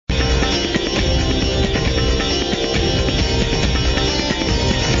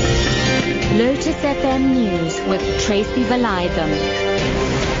News with Tracy Valaydham.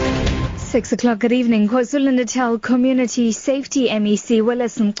 6 o'clock, good evening. KwaZulu-Natal Community Safety MEC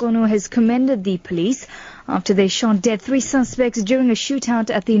Willis Mqunu has commended the police after they shot dead 3 suspects during a shootout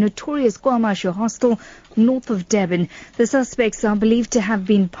at the notorious KwaMashu hostel north of Durban. The suspects are believed to have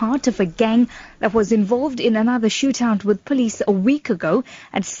been part of a gang that was involved in another shootout with police a week ago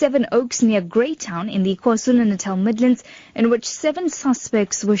at Seven Oaks near Greytown in the KwaZulu-Natal Midlands, in which 7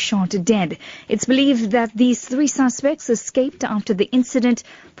 suspects were shot dead. It's believed that these 3 suspects escaped after the incident.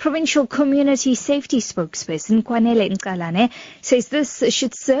 Provincial Community Safety spokesperson Kwanele Nkalane says this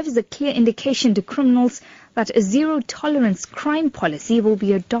should serve as a clear indication to criminals that a zero-tolerance crime policy will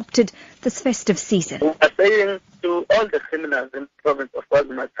be adopted this festive season. We are saying to all the criminals in the province of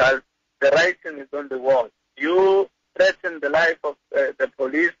KwaZulu-Natal, the writing is on the wall. You threaten the life of the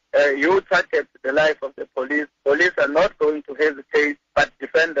police, you target the life of the police. Police are not going to hesitate but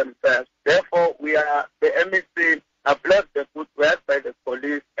defend themselves. Therefore, the MEC applaud the good work by the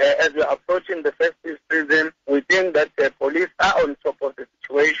police. As we are approaching the festive season, we think that the police are on top of the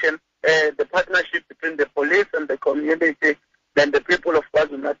situation. The partnership between the police and the community and the people of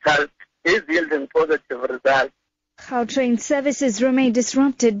KwaZulu-Natal is yielding positive results. Gautrain services remain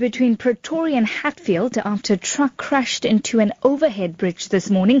disrupted between Pretoria and Hatfield after a truck crashed into an overhead bridge this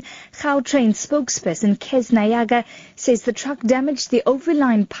morning. Gautrain spokesperson Kes Nayaga says the truck damaged the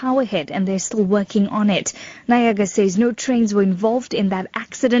overline powerhead and they're still working on it. Nayaga says no trains were involved in that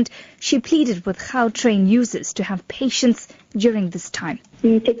accident. She pleaded with Gautrain users to have patience during this time.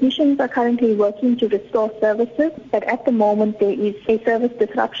 The technicians are currently working to restore services, but at the moment there is a service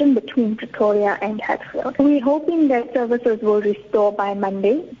disruption between Pretoria and Hatfield. We're hoping that services will restore by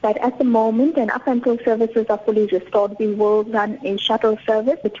Monday, but at the moment and up until services are fully restored, we will run a shuttle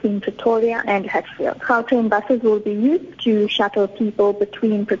service between Pretoria and Hatfield. Gautrain buses will be used to shuttle people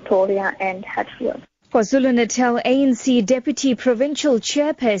between Pretoria and Hatfield. KwaZulu-Natal ANC Deputy Provincial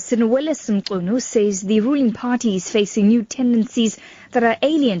Chairperson Willis Mqunu says the ruling party is facing new tendencies that are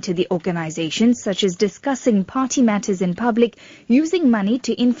alien to the organisation, such as discussing party matters in public, using money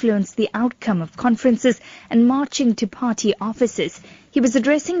to influence the outcome of conferences and marching to party offices. He was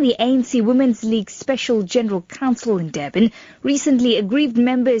addressing the ANC Women's League Special General Council in Durban. Recently, aggrieved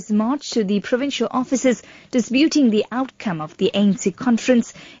members marched to the provincial offices disputing the outcome of the ANC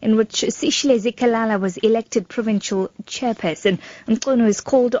conference in which Sihle Zikalala was elected provincial chairperson. Mqunu has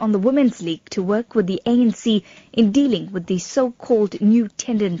called on the Women's League to work with the ANC in dealing with the so-called new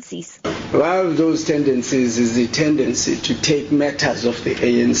tendencies. One of those tendencies is the tendency to take matters of the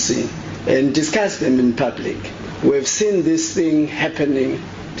ANC and discuss them in public. We've seen this thing happening,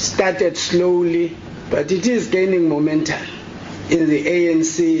 started slowly, but it is gaining momentum. In the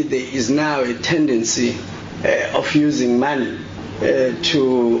ANC, there is now a tendency of using money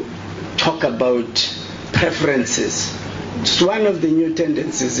to talk about preferences. It's one of the new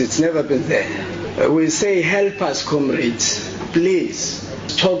tendencies. It's never been there. We say, help us, comrades. Please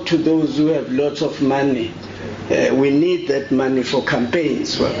talk to those who have lots of money. We need that money for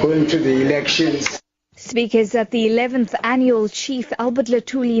campaigns. We're going to the elections. Speakers at the 11th Annual Chief Albert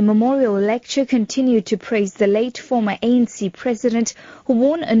Luthuli Memorial Lecture continued to praise the late former ANC president who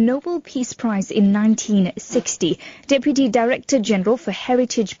won a Nobel Peace Prize in 1960. Deputy Director General for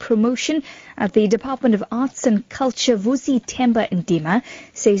Heritage Promotion at the Department of Arts and Culture, Vusi Themba Ndima,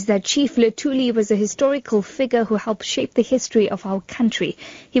 says that Chief Luthuli was a historical figure who helped shape the history of our country.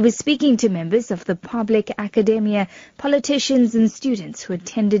 He was speaking to members of the public, academia, politicians and students who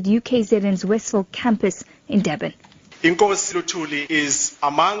attended UKZN's Westville campus in Durban. Inkosi Luthuli is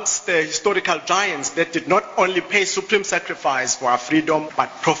amongst the historical giants that did not only pay supreme sacrifice for our freedom,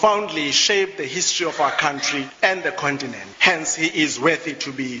 but profoundly shaped the history of our country and the continent. Hence, he is worthy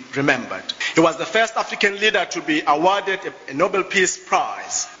to be remembered. He was the first African leader to be awarded a Nobel Peace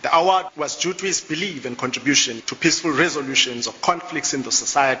Prize. The award was due to his belief and contribution to peaceful resolutions of conflicts in the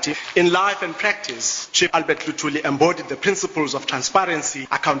society. In life and practice, Chief Albert Luthuli embodied the principles of transparency,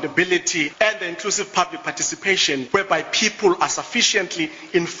 accountability, and the inclusive public participation, whereby people are sufficiently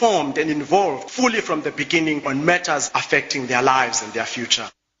informed and involved fully from the beginning on matters affecting their lives and their future.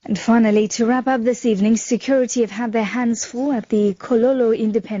 And finally, to wrap up this evening, security have had their hands full at the Kololo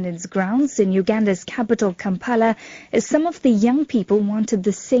Independence Grounds in Uganda's capital, Kampala, as some of the young people wanted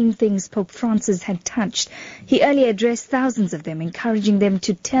the same things Pope Francis had touched. He earlier addressed thousands of them, encouraging them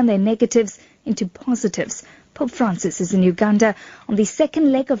to turn their negatives into positives. Pope Francis is in Uganda on the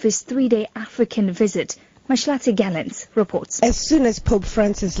second leg of his 3-day African visit. Mashlati Gallants reports. As soon as Pope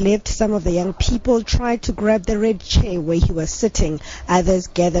Francis left, some of the young people tried to grab the red chair where he was sitting. Others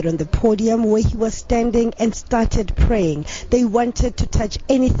gathered on the podium where he was standing and started praying. They wanted to touch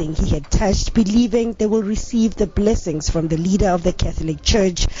anything he had touched, believing they will receive the blessings from the leader of the Catholic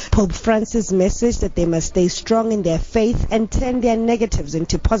Church. Pope Francis' message that they must stay strong in their faith and turn their negatives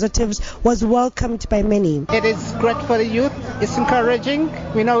into positives was welcomed by many. It is great for the youth. It's encouraging.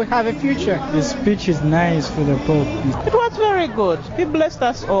 We know we have a future. The speech is nice for the Pope. It was very good. He blessed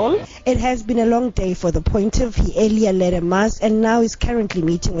us all. It has been a long day for the Pontiff. He earlier led a mass and now is currently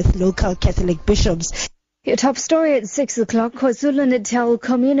meeting with local Catholic bishops. Your top story at 6 o'clock. KwaZulu-Natal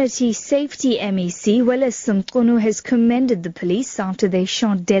Community Safety MEC Willis Mqunu has commended the police after they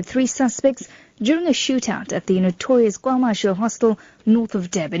shot dead 3 suspects during a shootout at the notorious KwaMashu hostel north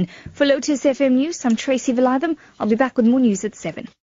of Durban. For Lotus FM News, I'm Tracy Valaydham. I'll be back with more news at 7.